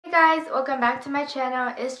Hey guys, welcome back to my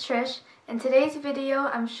channel. It's Trish. In today's video,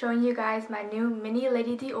 I'm showing you guys my new mini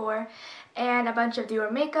Lady Dior and a bunch of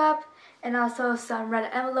Dior makeup and also some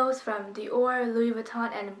red envelopes from Dior, Louis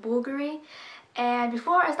Vuitton, and Bvlgari. And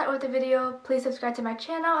before I start with the video, please subscribe to my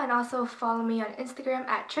channel and also follow me on Instagram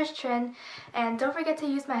at TrishTrend. And don't forget to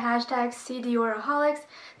use my hashtag CDioraholics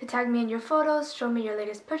to tag me in your photos, show me your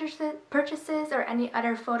latest purchases or any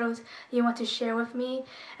other photos you want to share with me.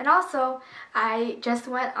 And also, I just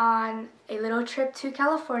went on a little trip to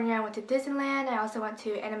California. I went to Disneyland. I also went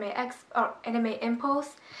to Anime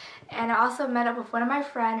Impulse. And I also met up with one of my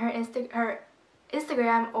friends. Her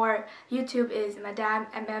Instagram or YouTube is Madame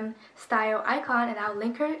MM Style Icon, and I'll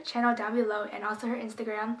link her channel down below and also her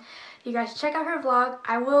Instagram. You guys check out her vlog.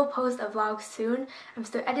 I will post a vlog soon. I'm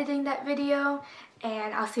still editing that video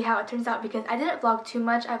and I'll see how it turns out because I didn't vlog too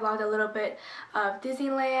much. I vlogged a little bit of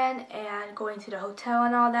Disneyland and going to the hotel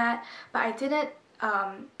and all that, but I didn't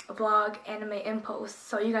vlog Anime Impulse,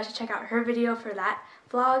 so you guys should check out her video for that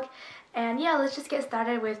vlog. And yeah, let's just get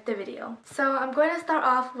started with the video. So I'm going to start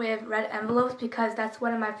off with red envelopes because that's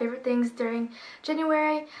one of my favorite things during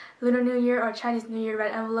January, Lunar New Year or Chinese New Year.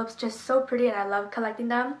 Red envelopes, just so pretty and I love collecting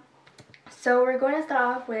them. So we're going to start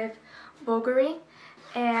off with Bvlgari,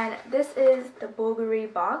 and this is the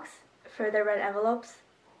Bvlgari box for the red envelopes.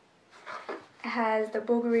 It has the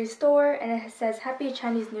Bvlgari store and it says Happy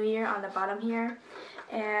Chinese New Year on the bottom here.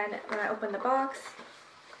 And when I open the box,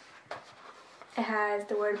 it has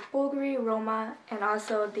the word Bvlgari, Roma, and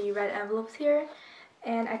also the red envelopes here.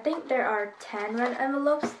 And I think there are 10 red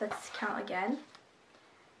envelopes. Let's count again.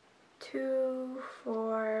 2,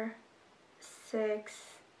 4, 6,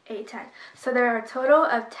 8, 10. So there are a total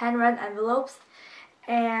of 10 red envelopes.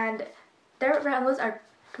 And their red envelopes are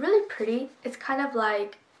really pretty. It's kind of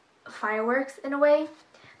like fireworks in a way.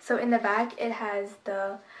 So in the back it has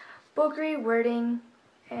the Bvlgari wording,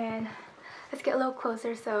 and let's get a little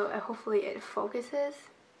closer so hopefully it focuses.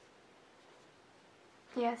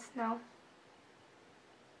 Yes, no.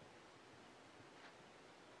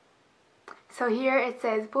 So here it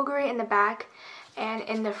says Bvlgari in the back, and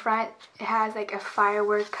in the front it has like a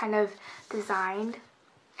firework kind of designed,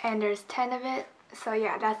 and there's 10 of it. So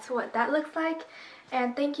yeah, that's what that looks like.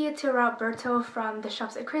 And thank you to Roberto from the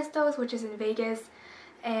Shops at Crystals, which is in Vegas.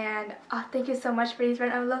 And thank you so much for these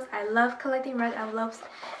red envelopes. I love collecting red envelopes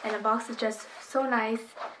and the box is just so nice.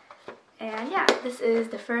 And yeah, this is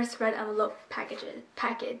the first red envelope package.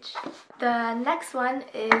 The next one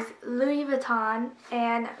is Louis Vuitton,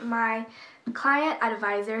 and my client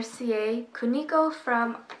advisor CA Kuniko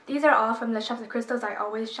from, these are all from the Shops at Crystals. I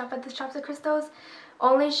always shop at the Shops at Crystals.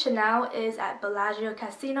 Only Chanel is at Bellagio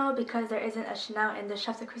Casino because there isn't a Chanel in the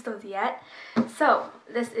Shops at Crystals yet. So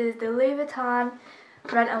this is the Louis Vuitton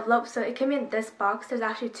red envelope. So it came in this box. There's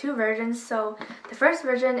actually two versions. So the first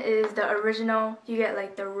version is the original. You get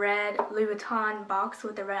like the red Louis Vuitton box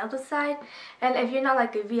with the red on the side. And if you're not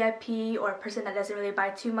like a VIP or a person that doesn't really buy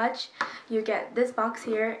too much, you get this box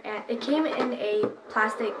here. And it came in a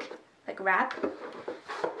plastic like wrap.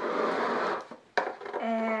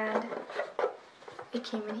 And it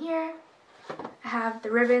came in here. I have the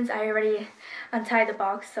ribbons. I already untied the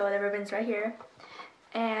box, so the ribbon's right here.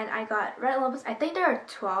 And I got red envelopes. I think there are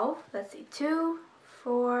 12. Let's see. 2,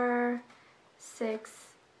 4, 6,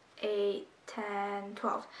 8, 10,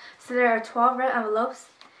 12. So there are 12 red envelopes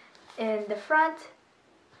in the front.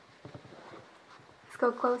 Let's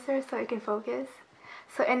go closer so it can focus.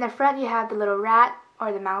 So in the front you have the little rat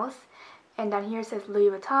or the mouse. And down here it says Louis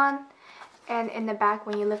Vuitton. And in the back,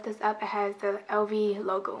 when you lift this up, it has the LV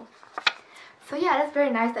logo. So yeah, that's very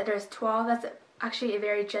nice that there's 12. That's actually a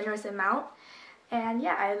very generous amount. And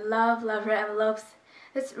yeah, I love red envelopes.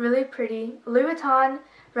 It's really pretty. Louis Vuitton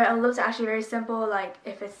red envelopes are actually very simple. Like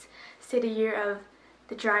if it's say the year of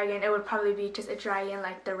the dragon, it would probably be just a dragon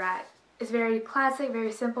like the rat. It's very classic,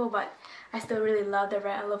 very simple, but I still really love the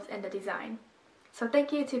red envelopes and the design. So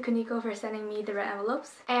thank you to Kuniko for sending me the red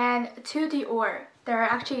envelopes. And to Dior, there are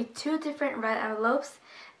actually 2 different red envelopes.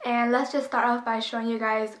 And let's just start off by showing you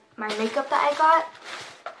guys my makeup that I got.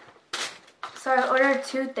 So I ordered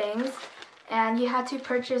 2 things. And you had to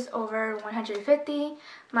purchase over 150.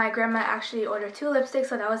 My grandma actually ordered 2 lipsticks,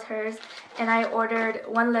 so that was hers. And I ordered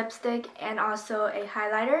 1 lipstick and also a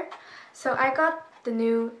highlighter. So I got the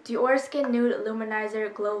new Diorskin Nude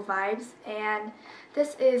Luminizer Glow Vibes. And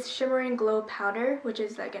this is Shimmering Glow Powder, which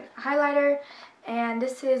is like a highlighter. And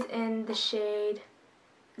this is in the shade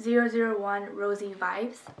 001 Rosy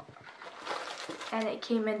Vibes. And it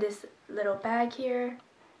came in this little bag here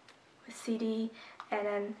with CD. And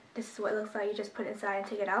then this is what it looks like. You just put it inside and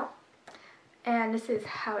take it out. And this is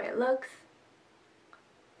how it looks.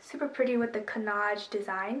 Super pretty with the canage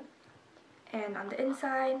design. And on the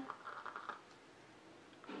inside,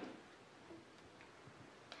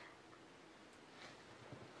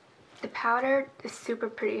 the powder is super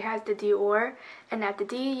pretty. It has the Dior, and at the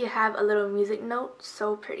D you have a little music note.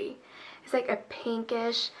 So pretty. It's like a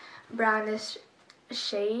pinkish, brownish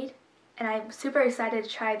shade, and I'm super excited to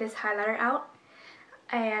try this highlighter out.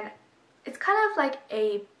 And it's kind of like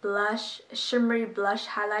a blush, shimmery blush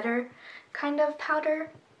highlighter kind of powder.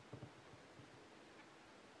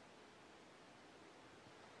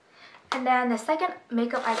 And then the second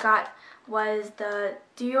makeup I got was the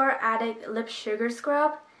Dior Addict Lip Sugar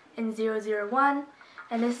Scrub in 001,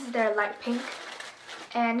 and this is their light pink.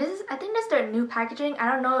 And this is, I think this is their new packaging.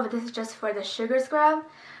 I don't know if this is just for the sugar scrub,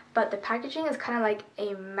 but the packaging is kind of like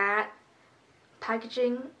a matte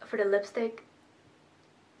packaging for the lipstick.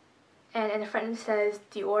 And in the front it says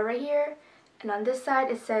Dior right here, and on this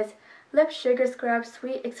side it says Lip Sugar Scrub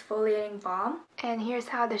Sweet Exfoliating Balm. And here's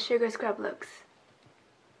how the sugar scrub looks.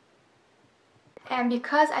 And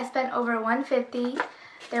because I spent over $150,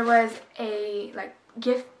 there was a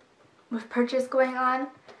gift with purchase going on.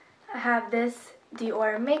 I have this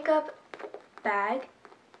Dior makeup bag,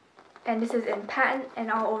 and this is in patent,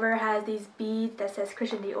 and all over has these beads that says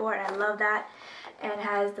Christian Dior, and I love that. And it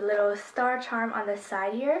has the little star charm on the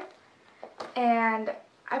side here, and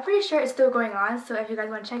I'm pretty sure it's still going on, so if you guys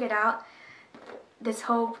want to check it out, this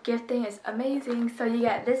whole gift thing is amazing. So you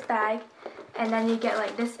get this bag, and then you get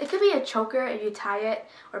like this. It could be a choker if you tie it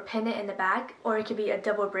or pin it in the back, or it could be a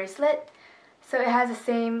double bracelet. So it has the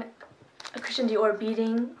same Christian Dior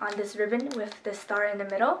beading on this ribbon with the star in the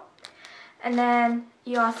middle. And then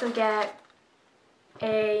you also get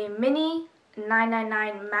a mini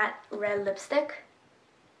 999 matte red lipstick.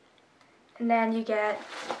 And then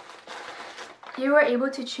you were able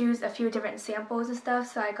to choose a few different samples and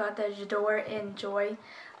stuff, so I got the J'adore in Joy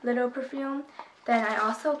little perfume. Then I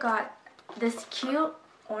also got this cute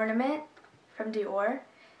ornament from Dior,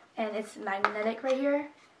 and it's magnetic right here.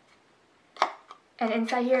 And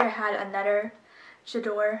inside here I had another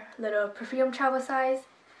J'adore little perfume travel size.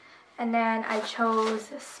 And then I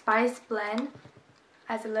chose Spice Blend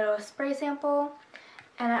as a little spray sample.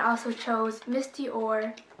 And I also chose Miss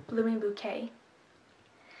Dior Blooming Bouquet.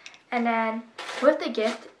 And then with the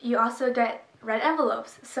gift, you also get red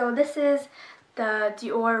envelopes. So this is the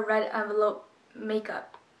Dior red envelope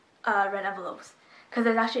makeup red envelopes, because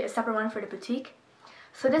there's actually a separate one for the boutique.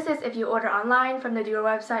 So this is if you order online from the Dior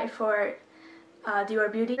website for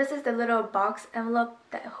Dior Beauty. This is the little box envelope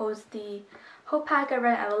that holds the whole pack of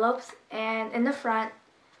red envelopes, and in the front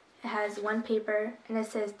it has one paper, and it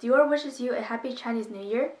says Dior wishes you a happy Chinese New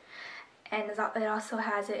Year, and it also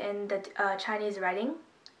has it in the Chinese writing.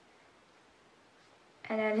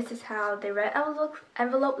 And then this is how the red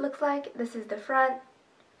envelope looks like. This is the front.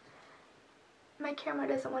 My camera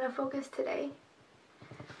doesn't want to focus today.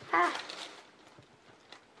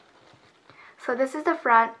 So this is the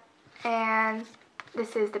front, and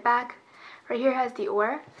this is the back. Right here has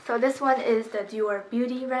Dior. So this one is the Dior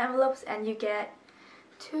Beauty red envelopes, and you get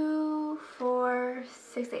 2, 4,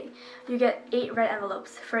 6, 8. You get 8 red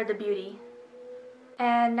envelopes for the Beauty.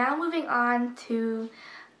 And now moving on to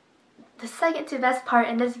the second to best part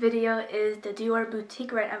in this video is the Dior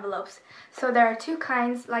Boutique red envelopes. So there are two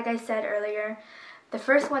kinds, like I said earlier. The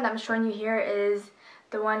first one I'm showing you here is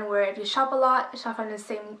the one where if you shop a lot, shop from the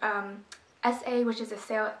same SA, which is a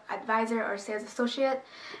sales advisor or sales associate.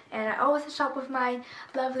 And I always shop with my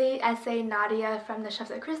lovely SA Nadia from the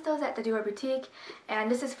Chefs at Crystals at the Dior Boutique.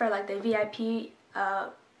 And this is for like the VIP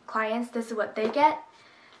clients. This is what they get.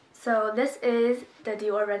 So this is the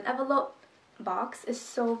Dior red envelope box. It's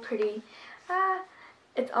so pretty.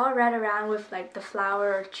 It's all red around with like the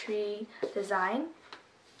flower or tree design,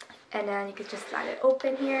 and then you could just slide it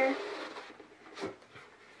open here,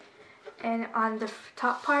 and on the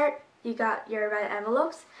top part you got your red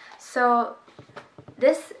envelopes. So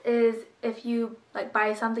this is if you like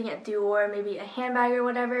buy something at Dior, maybe a handbag or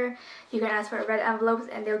whatever, you can ask for red envelopes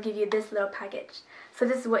and they'll give you this little package. So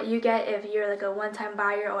this is what you get if you're like a one-time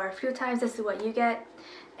buyer or a few times. This is what you get.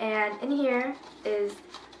 And in here is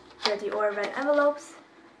the Dior red envelopes.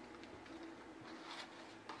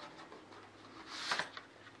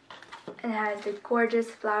 And it has the gorgeous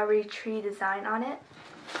flowery tree design on it.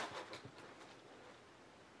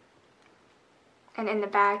 And in the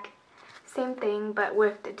back, same thing, but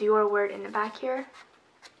with the Dior word in the back here.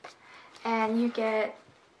 And you get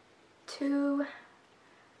 2,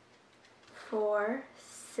 4,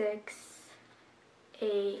 6,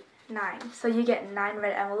 8, 9. So you get 9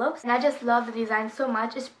 red envelopes. And I just love the design so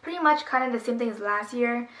much. It's pretty much kind of the same thing as last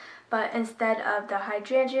year, but instead of the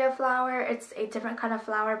hydrangea flower, it's a different kind of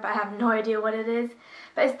flower, but I have no idea what it is.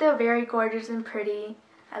 But it's still very gorgeous and pretty.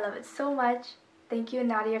 I love it so much. Thank you,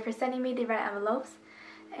 Nadia, for sending me the red envelopes.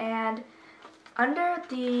 And under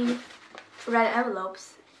the red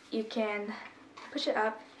envelopes, you can push it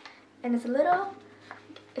up, and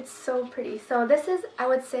it's so pretty. So this is, I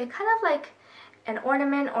would say, kind of like an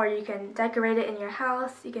ornament, or you can decorate it in your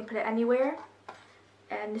house. You can put it anywhere.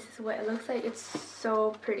 And this is what it looks like. It's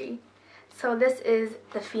so pretty. So this is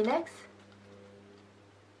the Phoenix.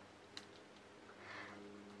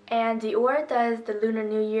 And Dior does the Lunar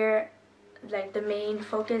New Year, like the main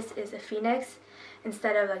focus is a phoenix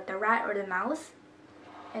instead of like the rat or the mouse.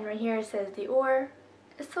 And right here it says Dior.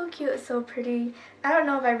 It's so cute, it's so pretty. I don't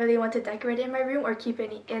know if I really want to decorate it in my room or keep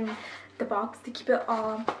it in the box to keep it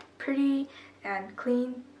all pretty and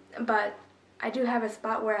clean. But I do have a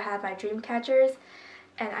spot where I have my dream catchers,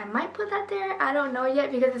 and I might put that there. I don't know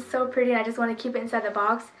yet because it's so pretty and I just want to keep it inside the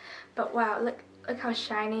box. But wow, look how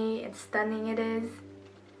shiny and stunning it is.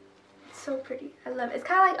 It's so pretty. I love it. It's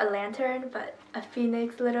kind of like a lantern, but a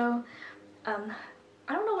phoenix little, I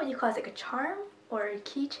don't know what you call it, like a charm or a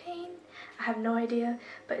keychain. I have no idea,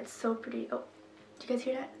 but it's so pretty. Oh, do you guys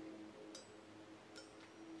hear that?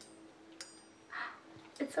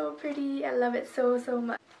 It's so pretty. I love it so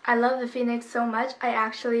much. I love the phoenix so much. I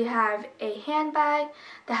actually have a handbag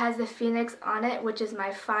that has the phoenix on it, which is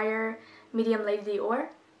my Fire Medium Lady Dior.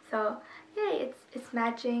 So yay, it's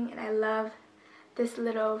matching, and I love this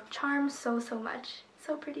little charm so much.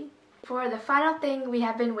 So pretty. For the final thing we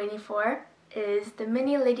have been waiting for is the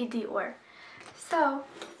Mini Lady Dior. So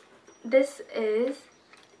this is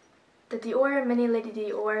the Dior Mini Lady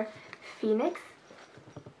Dior Phoenix.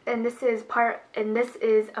 And this is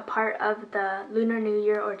a part of the Lunar New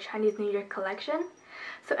Year or Chinese New Year collection.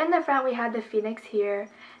 So in the front we have the phoenix here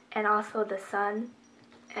and also the sun.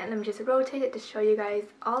 And let me just rotate it to show you guys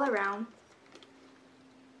all around.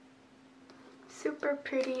 Super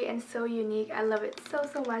pretty and so unique. I love it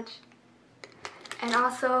so much. And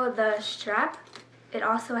also the strap, it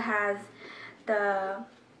also has the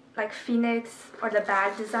like phoenix or the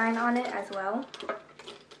bag design on it as well.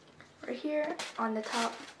 Right here on the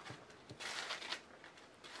top.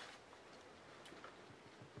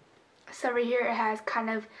 So right here it has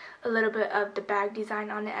kind of a little bit of the bag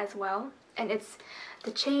design on it as well. And it's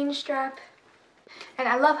the chain strap. And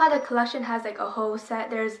I love how the collection has like a whole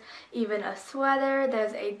set. There's even a sweater,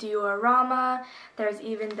 there's a diorama, there's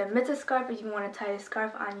even the mitzvah scarf if you want to tie the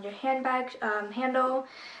scarf on your handbag handle.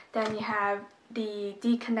 Then you have the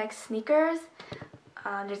D-Connect sneakers.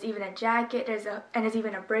 There's even a jacket, there's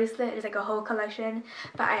even a bracelet. There's like a whole collection.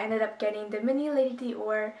 But I ended up getting the Mini Lady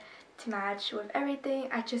Dior to match with everything.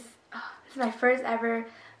 This is my first ever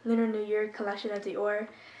Lunar New Year collection of Dior.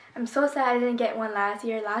 I'm so sad I didn't get one last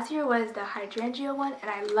year. Last year was the hydrangea one, and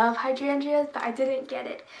I love hydrangeas, but I didn't get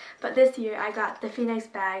it. But this year I got the Phoenix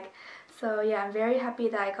bag. So yeah, I'm very happy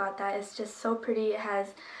that I got that. It's just so pretty. It has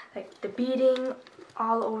like the beading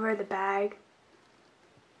all over the bag.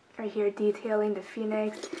 Right here detailing the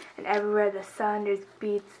phoenix, and everywhere the sun, there's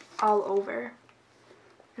beads all over.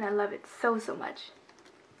 And I love it so much.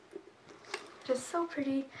 Just so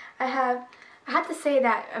pretty. I have to say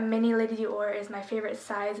that a Mini Lady Dior is my favorite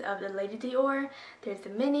size of the Lady Dior. There's the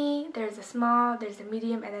mini, there's the small, there's the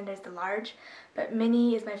medium, and then there's the large. But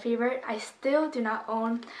mini is my favorite. I still do not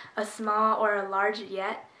own a small or a large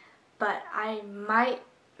yet, but I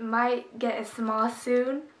might get a small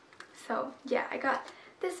soon. So yeah, I got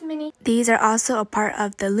this mini. These are also a part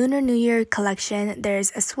of the Lunar New Year collection.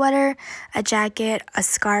 There's a sweater, a jacket, a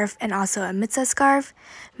scarf, and also a mitzvah scarf.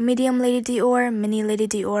 Medium Lady Dior, Mini Lady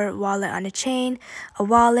Dior wallet on a chain, a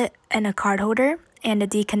wallet, and a card holder, and the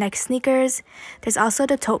D-Connect sneakers. There's also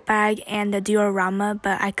the tote bag and the diorama,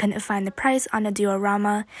 but I couldn't find the price on the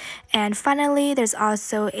diorama. And finally, there's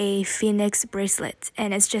also a phoenix bracelet,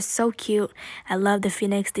 and it's just so cute. I love the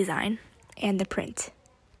phoenix design and the print.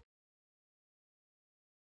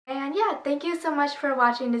 And yeah, thank you so much for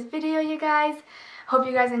watching this video, you guys. Hope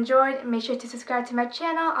you guys enjoyed. Make sure to subscribe to my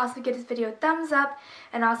channel. Also give this video a thumbs up.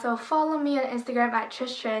 And also follow me on Instagram at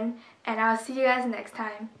Tristan. And I'll see you guys next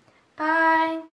time. Bye!